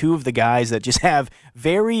Pelicans have two of the guys that just have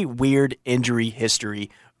very weird injury history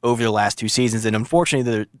over the last 2 seasons, and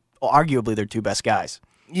unfortunately, arguably their 2 best guys.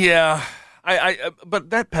 Yeah, but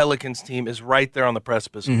that Pelicans team is right there on the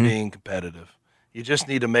precipice of being competitive. You just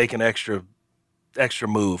need to make an extra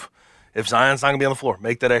move. If Zion's not going to be on the floor,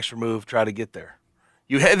 make that extra move, try to get there.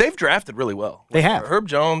 They've drafted really well. They have. Herb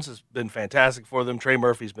Jones has been fantastic for them. Trey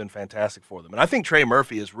Murphy's been fantastic for them. And I think Trey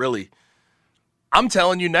Murphy is really, I'm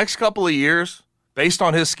telling you, next couple of years, based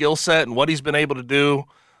on his skill set and what he's been able to do,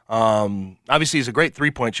 obviously he's a great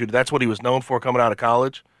three-point shooter. That's what he was known for coming out of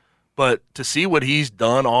college. But to see what he's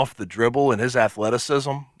done off the dribble and his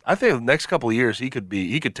athleticism I think the next couple of years he could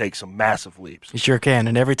take some massive leaps. He sure can.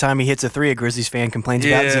 And every time he hits a three, a Grizzlies fan complains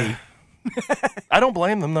about Z. I don't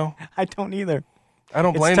blame them, though. I don't either. I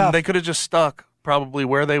don't blame them. They could have just stuck probably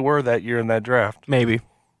where they were that year in that draft. Maybe.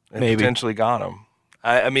 And potentially got him.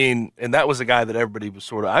 I mean, and that was a guy that everybody was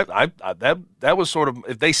sort of that was sort of,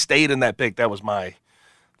 if they stayed in that pick, that was my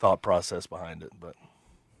thought process behind it. But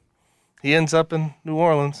he ends up in New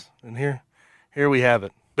Orleans, and here we have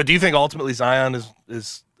it. But do you think ultimately Zion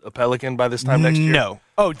is a Pelican by this time next year? No.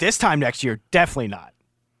 Oh, this time next year, definitely not.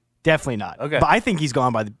 Definitely not. Okay. But I think he's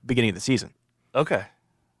gone by the beginning of the season. Okay.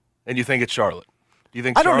 And you think it's Charlotte? Do you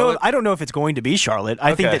think I don't know if it's going to be Charlotte.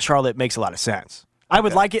 I think that Charlotte makes a lot of sense. I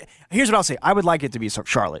would like it. Here's what I'll say. I would like it to be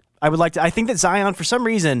Charlotte. I think that Zion, for some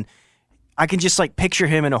reason, I can just picture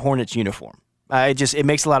him in a Hornets uniform. It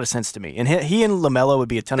makes a lot of sense to me. And he and LaMelo would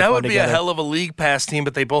be a ton of fun together. That would be a hell of a league pass team,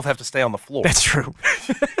 but they both have to stay on the floor. That's true.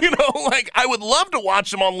 I would love to watch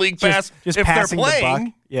them on league pass just if passing they're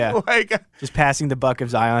playing. The buck. Yeah. Just passing the buck of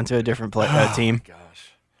Zion to a different team. Oh,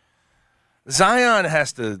 gosh. Zion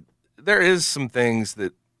has to – there is some things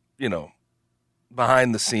that,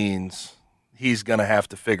 behind the scenes – he's going to have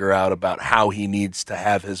to figure out about how he needs to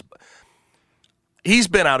have his – he's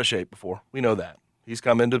been out of shape before. We know that. He's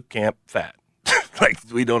come into camp fat.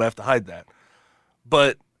 We don't have to hide that.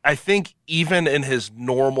 But I think even in his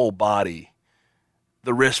normal body,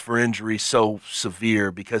 the risk for injury is so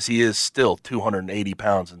severe because he is still 280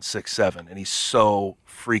 pounds and 6'7", and he's so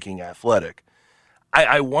freaking athletic.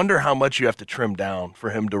 I wonder how much you have to trim down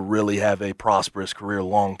for him to really have a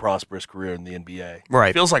long, prosperous career in the NBA. Right.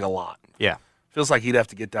 It feels like a lot. Yeah. Feels like he'd have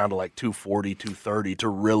to get down to 240, 230 to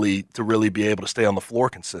really be able to stay on the floor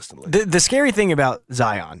consistently. The scary thing about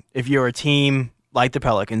Zion, if you're a team like the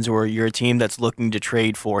Pelicans or you're a team that's looking to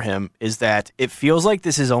trade for him, is that it feels like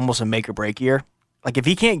this is almost a make or break year. If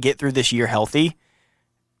he can't get through this year healthy,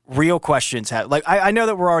 real questions have. I know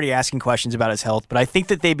that we're already asking questions about his health, but I think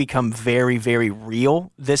that they become very, very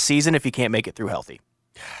real this season if he can't make it through healthy.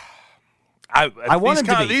 I want him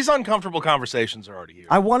to be. These uncomfortable conversations are already here.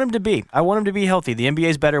 I want him to be. I want him to be healthy. The NBA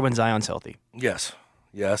is better when Zion's healthy. Yes.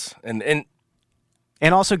 And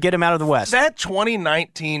also get him out of the West. That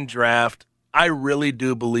 2019 draft, I really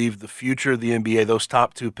do believe the future of the NBA, those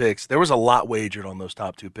top two picks, there was a lot wagered on those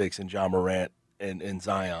top two picks in Ja Morant and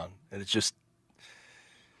Zion. And it's just,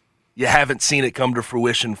 you haven't seen it come to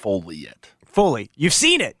fruition fully yet. Fully. You've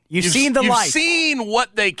seen it. You've seen the light. You've seen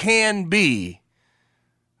what they can be.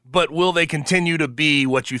 But will they continue to be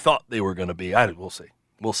what you thought they were going to be? We'll see.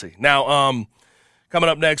 We'll see. Now, coming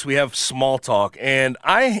up next, we have small talk. And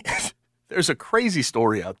there's a crazy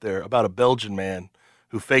story out there about a Belgian man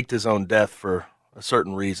who faked his own death for a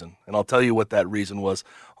certain reason. And I'll tell you what that reason was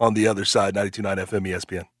on the other side, 92.9 FM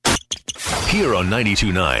ESPN. Here on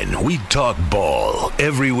 92.9, we talk ball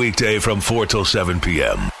every weekday from 4 till 7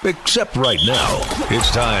 p.m. Except right now,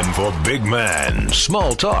 it's time for Big Man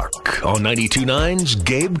Small Talk on 92.9's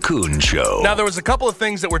Gabe Kuhn Show. Now, there was a couple of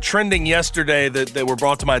things that were trending yesterday that were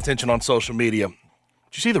brought to my attention on social media. Did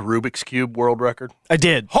you see the Rubik's Cube world record? I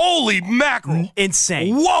did. Holy mackerel.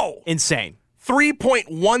 Insane. Whoa. Insane.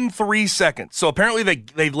 3.13 seconds. So apparently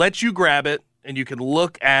they let you grab it, and you can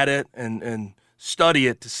look at it and study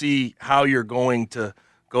it to see how you're going to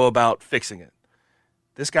go about fixing it.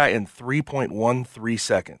 This guy in 3.13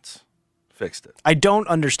 seconds fixed it. I don't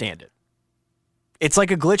understand it. It's like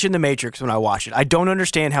a glitch in the Matrix when I watch it. I don't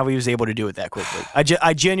understand how he was able to do it that quickly.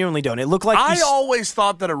 I genuinely don't. It looked like I always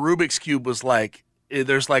thought that a Rubik's Cube was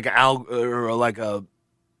there's a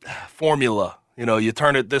formula. You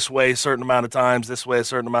turn it this way a certain amount of times, this way a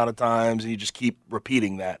certain amount of times, and you just keep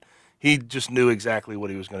repeating that. He just knew exactly what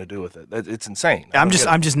he was going to do with it. It's insane. I'm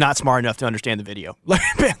just not smart enough to understand the video.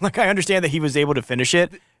 I understand that he was able to finish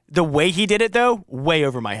it. The way he did it, though, way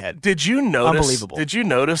over my head. Did you notice? Unbelievable. Did you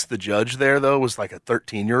notice the judge there, though, was like a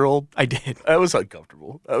 13-year-old? I did. I was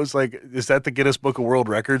uncomfortable. I was like, is that the Guinness Book of World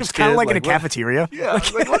Records? It's kind of like in a cafeteria. Yeah.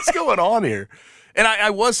 What's going on here? And I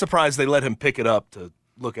was surprised they let him pick it up to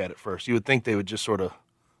look at it first. You would think they would just sort of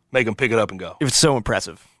make him pick it up and go. It was so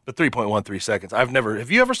impressive. The 3.13 seconds.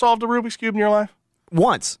 Have you ever solved a Rubik's Cube in your life?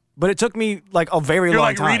 Once, but it took me a very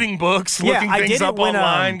long time. You're reading books, looking things up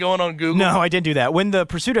online, going on Google? No, I didn't do that. When the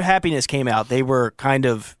Pursuit of Happiness came out, they were kind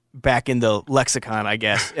of back in the lexicon, I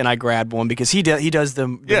guess, and I grabbed one because he does the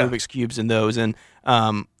Rubik's Cubes and those. And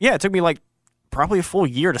it took me probably a full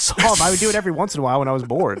year to solve. I would do it every once in a while when I was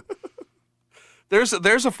bored. There's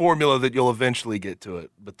a formula that you'll eventually get to it,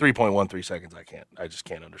 but 3.13 seconds, I just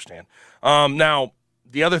can't understand. Now,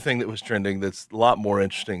 the other thing that was trending that's a lot more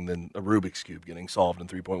interesting than a Rubik's Cube getting solved in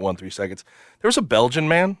 3.13 seconds, there was a Belgian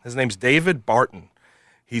man. His name's David Barton.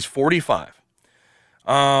 He's 45.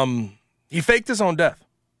 He faked his own death.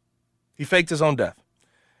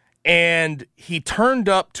 And he turned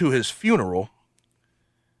up to his funeral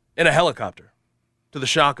in a helicopter, to the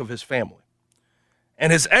shock of his family.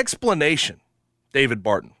 And his explanation, David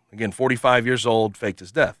Barton, again, 45 years old, faked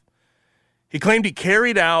his death. He claimed he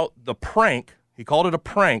carried out the prank, he called it a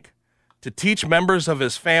prank, to teach members of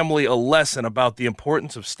his family a lesson about the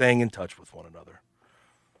importance of staying in touch with one another.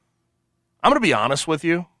 I'm going to be honest with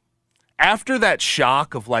you. After that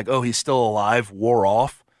shock of like, oh, he's still alive, wore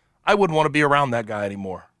off, I wouldn't want to be around that guy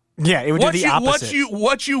anymore. Yeah, it would do the opposite.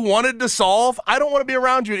 What you wanted to solve, I don't want to be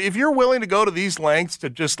around you. If you're willing to go to these lengths to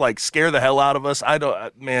just like scare the hell out of us,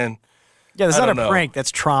 man. Yeah, that's not a prank.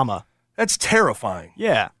 That's trauma. That's terrifying.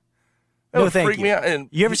 Yeah. That would freak me out. And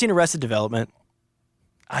you ever seen Arrested Development?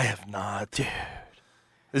 I have not. Dude.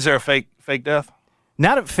 Is there a fake death?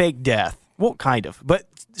 Not a fake death. Well, kind of. But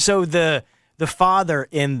so the father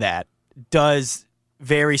in that does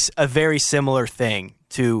a very similar thing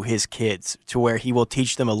to his kids, to where he will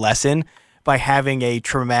teach them a lesson by having a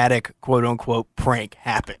traumatic, quote-unquote, prank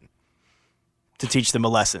happen to teach them a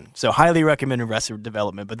lesson. So highly recommend Arrested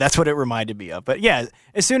Development, but that's what it reminded me of. But yeah,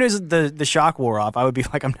 as soon as the shock wore off, I would be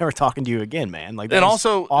like, I'm never talking to you again, man. Like, and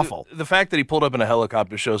also, awful. The fact that he pulled up in a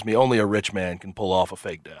helicopter shows me only a rich man can pull off a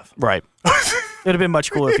fake death. Right. It would have been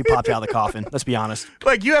much cooler if he popped out of the coffin, let's be honest.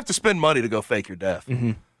 Like, you have to spend money to go fake your death.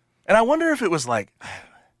 Mm-hmm. And I wonder if it was like,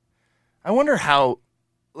 I wonder how,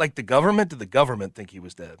 like, did the government think he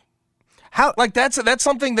was dead? How? Like, that's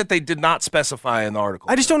something that they did not specify in the article.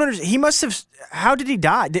 I just don't understand. He must have. How did he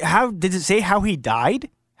die? Did it say how he died?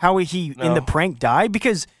 How he in the prank died?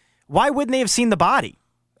 Because why wouldn't they have seen the body?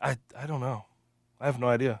 I don't know. I have no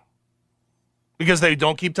idea. Because they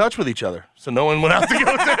don't keep touch with each other, so no one went out to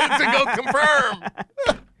go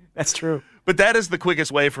confirm. That's true. But that is the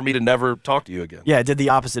quickest way for me to never talk to you again. Yeah, it did the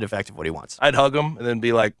opposite effect of what he wants. I'd hug him and then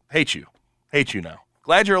be like, hate you now.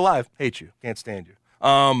 Glad you're alive. Hate you. Can't stand you.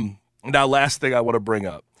 Now, last thing I want to bring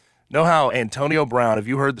up. Know how Antonio Brown, have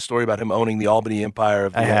you heard the story about him owning the Albany Empire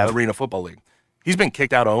of the Arena Football League? He's been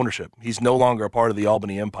kicked out of ownership. He's no longer a part of the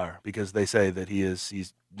Albany Empire because they say that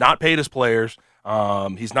he's not paid his players.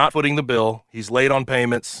 He's not footing the bill. He's late on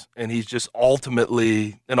payments, and he's just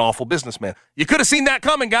ultimately an awful businessman. You could have seen that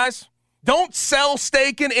coming, guys. Don't sell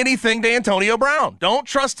stake in anything to Antonio Brown. Don't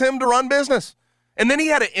trust him to run business. And then he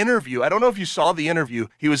had an interview. I don't know if you saw the interview.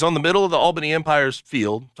 He was on the middle of the Albany Empire's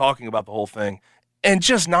field talking about the whole thing, and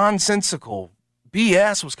just nonsensical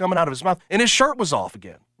BS was coming out of his mouth, and his shirt was off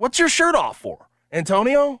again. What's your shirt off for,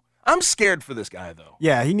 Antonio? I'm scared for this guy, though.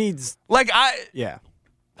 Yeah, he needs... Yeah.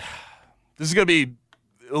 This is going to be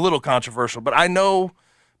a little controversial, but I know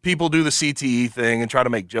people do the CTE thing and try to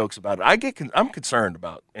make jokes about it. I'm concerned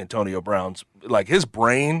about Antonio Brown's, like, his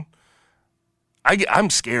brain. I'm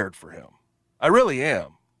scared for him. I really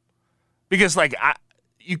am. Because, like,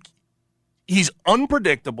 he's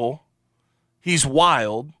unpredictable. He's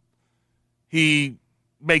wild. He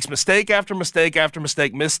makes mistake after mistake after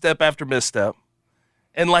mistake, misstep after misstep.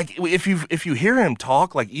 And, like, if you hear him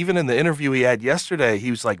talk, like, even in the interview he had yesterday,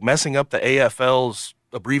 he was, like, messing up the AFL's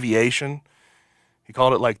abbreviation. He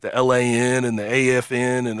called it, like, the LAN and the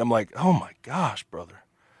AFN. And I'm like, oh, my gosh, brother.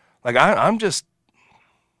 Like, I'm just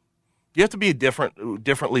 – you have to be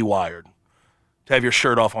differently wired to have your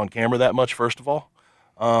shirt off on camera that much, first of all.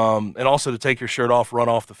 And also to take your shirt off, run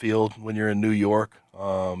off the field when you're in New York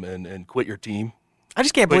and quit your team. I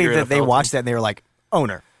just can't believe that they watched that and they were like,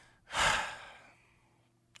 owner.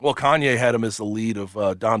 Well, Kanye had him as the lead of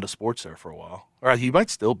Donda Sports there for a while. All right, he might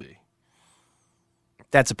still be.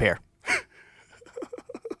 That's a pair.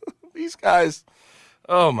 These guys,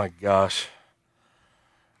 oh my gosh.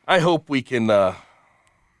 I hope we can get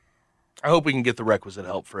the requisite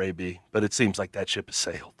help for AB, but it seems like that ship has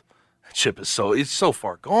sailed. That ship is it's so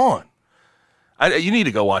far gone. You need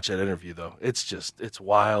to go watch that interview, though. It's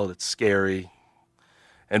wild, it's scary.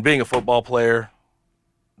 And being a football player,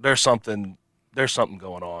 there's something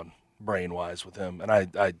going on brain-wise with him, and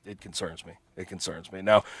it concerns me. It concerns me.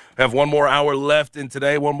 Now, we have one more hour left in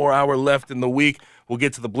today, one more hour left in the week. We'll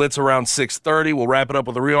get to the Blitz around 6:30. We'll wrap it up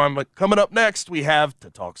with a rewind. But coming up next, we have to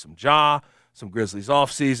talk some Ja, some Grizzlies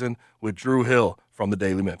offseason with Drew Hill from the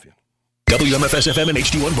Daily Memphian. WMFS-FM and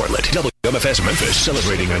HD1 Bartlett. WMFS Memphis,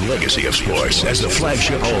 celebrating a legacy of sports as the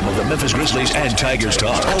flagship home of the Memphis Grizzlies and Tigers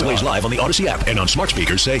talk. Always live on the Odyssey app and on smart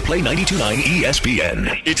speakers. Say Play 92.9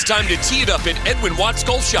 ESPN. It's time to tee it up at Edwin Watts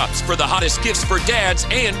Golf Shops for the hottest gifts for dads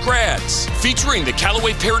and grads. Featuring the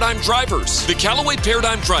Callaway Paradigm Drivers. The Callaway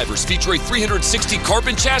Paradigm Drivers feature a 360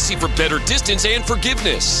 carbon chassis for better distance and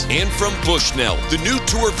forgiveness. And from Bushnell, the new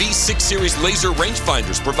Tour V6 Series laser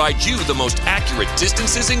rangefinders provide you the most accurate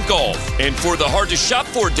distances in golf. And for the hard-to-shop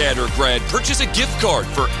Before Dad or Grad, purchase a gift card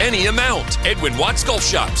for any amount. Edwin Watts Golf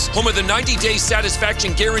Shops, home of the 90-day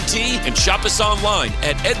satisfaction guarantee, and shop us online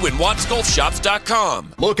at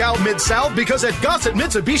EdwinWattsGolfShops.com. Look out Mid-South, because at Gossett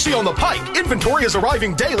Mitsubishi on the Pike, inventory is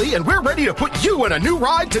arriving daily and we're ready to put you in a new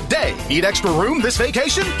ride today. Need extra room this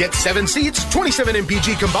vacation? Get 7 seats, 27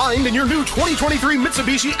 MPG combined in your new 2023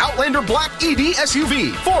 Mitsubishi Outlander Black EV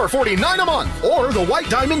SUV, $449 a month. Or the White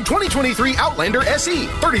Diamond 2023 Outlander SE,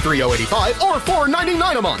 $33,085 or $499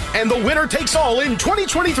 a month. And the winner takes all in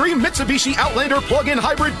 2023 Mitsubishi Outlander Plug-in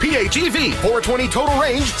Hybrid PHEV, 420 total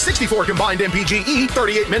range, 64 combined MPGe,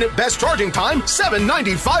 38-minute best charging time,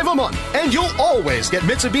 $795 a month. And you'll always get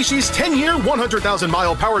Mitsubishi's 10-year,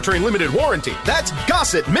 100,000-mile powertrain limited warranty. That's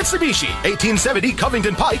Gossett Mitsubishi, 1870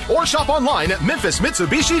 Covington Pike, or shop online at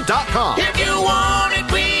MemphisMitsubishi.com. If you want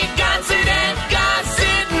it, we got it at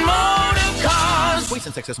Gossett Motor Cars. 20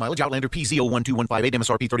 cents excess mileage. Outlander PZ012158,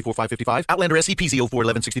 MSRP 34,555. Outlander SE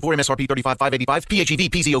PZ041164, MSRP 35,585. PHEV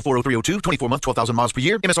PZ040302, 24 months, 12,000 miles per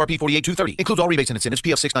year. MSRP 48,230. Includes all rebates and incentives.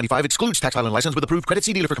 PF 695. Excludes tax filing license with approved credit.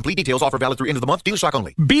 See dealer for complete details. Offer valid through end of the month. Dealer stock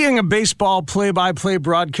only. Being a baseball play-by-play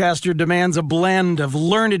broadcaster demands a blend of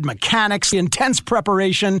learned mechanics, intense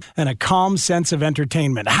preparation, and a calm sense of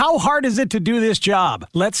entertainment. How hard is it to do this job?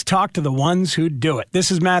 Let's talk to the ones who do it.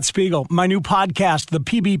 This is Matt Spiegel. My new podcast, The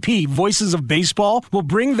PBP, Voices of Baseball, will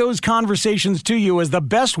bring those conversations to you as the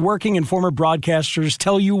best working and former broadcasters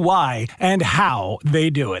tell you why and how they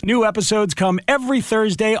do it. New episodes come every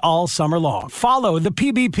Thursday all summer long. Follow The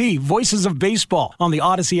PBP, Voices of Baseball, on the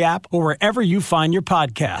Odyssey app or wherever you find your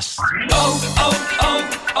podcasts.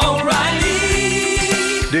 O'Reilly.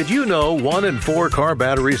 Did you know 1 in 4 car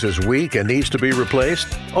batteries is weak and needs to be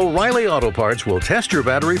replaced? O'Reilly Auto Parts will test your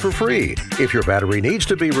battery for free. If your battery needs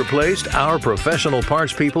to be replaced, our professional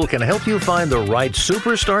parts people can help you find the right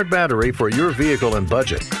Super Start battery for your vehicle and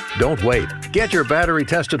budget. Don't wait. Get your battery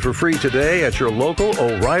tested for free today at your local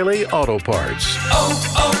O'Reilly Auto Parts.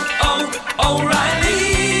 O'Reilly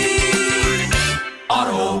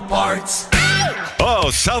Auto Parts.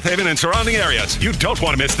 Oh, South Haven and surrounding areas. You don't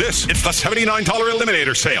want to miss this. It's the $79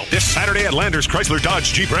 Eliminator Sale. This Saturday at Landers Chrysler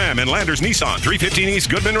Dodge Jeep Ram and Landers Nissan, 315 East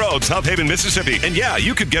Goodman Road, South Haven, Mississippi. And yeah,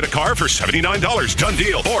 you could get a car for $79. Done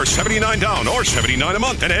deal. Or $79 down or $79 a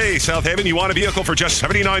month. And hey, South Haven, you want a vehicle for just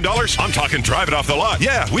 $79? I'm talking drive it off the lot.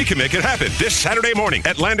 Yeah, we can make it happen this Saturday morning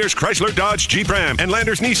at Landers Chrysler Dodge Jeep Ram and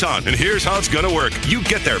Landers Nissan. And here's how it's going to work. You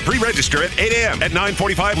get there. Pre-register at 8 a.m. At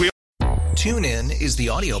 9:45, TuneIn is the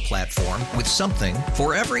audio platform with something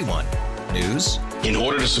for everyone. News. In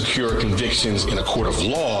order to secure convictions in a court of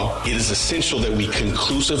law, it is essential that we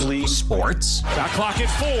conclusively. Sports. Shot clock at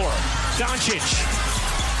 4.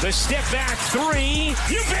 Doncic. The step back 3.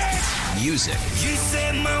 You bet. Music. You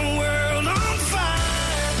set my world on fire.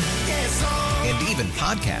 Yes, and even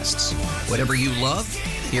podcasts. Whatever you love,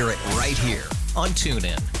 hear it right here on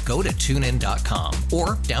TuneIn. Go to TuneIn.com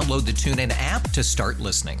or download the TuneIn app to start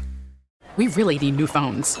listening. We really need new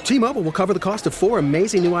phones. T-Mobile will cover the cost of 4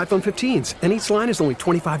 amazing new iPhone 15s, and each line is only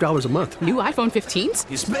 $25 a month. New iPhone 15s?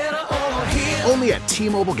 It's better over here. Only at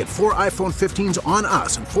T-Mobile, get 4 iPhone 15s on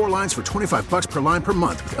us and 4 lines for $25 per line per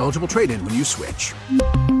month with eligible trade-in when you switch.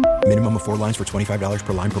 Minimum of 4 lines for $25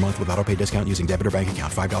 per line per month with autopay discount using debit or bank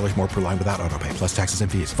account. $5 more per line without autopay, plus taxes and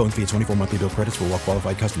fees. Phone fee at 24 monthly bill credits for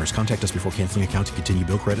well-qualified customers. Contact us before canceling account to continue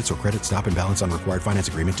bill credits or credit stop and balance on required finance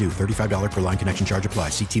agreement due. $35 per line connection charge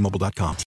applies. See T-Mobile.com.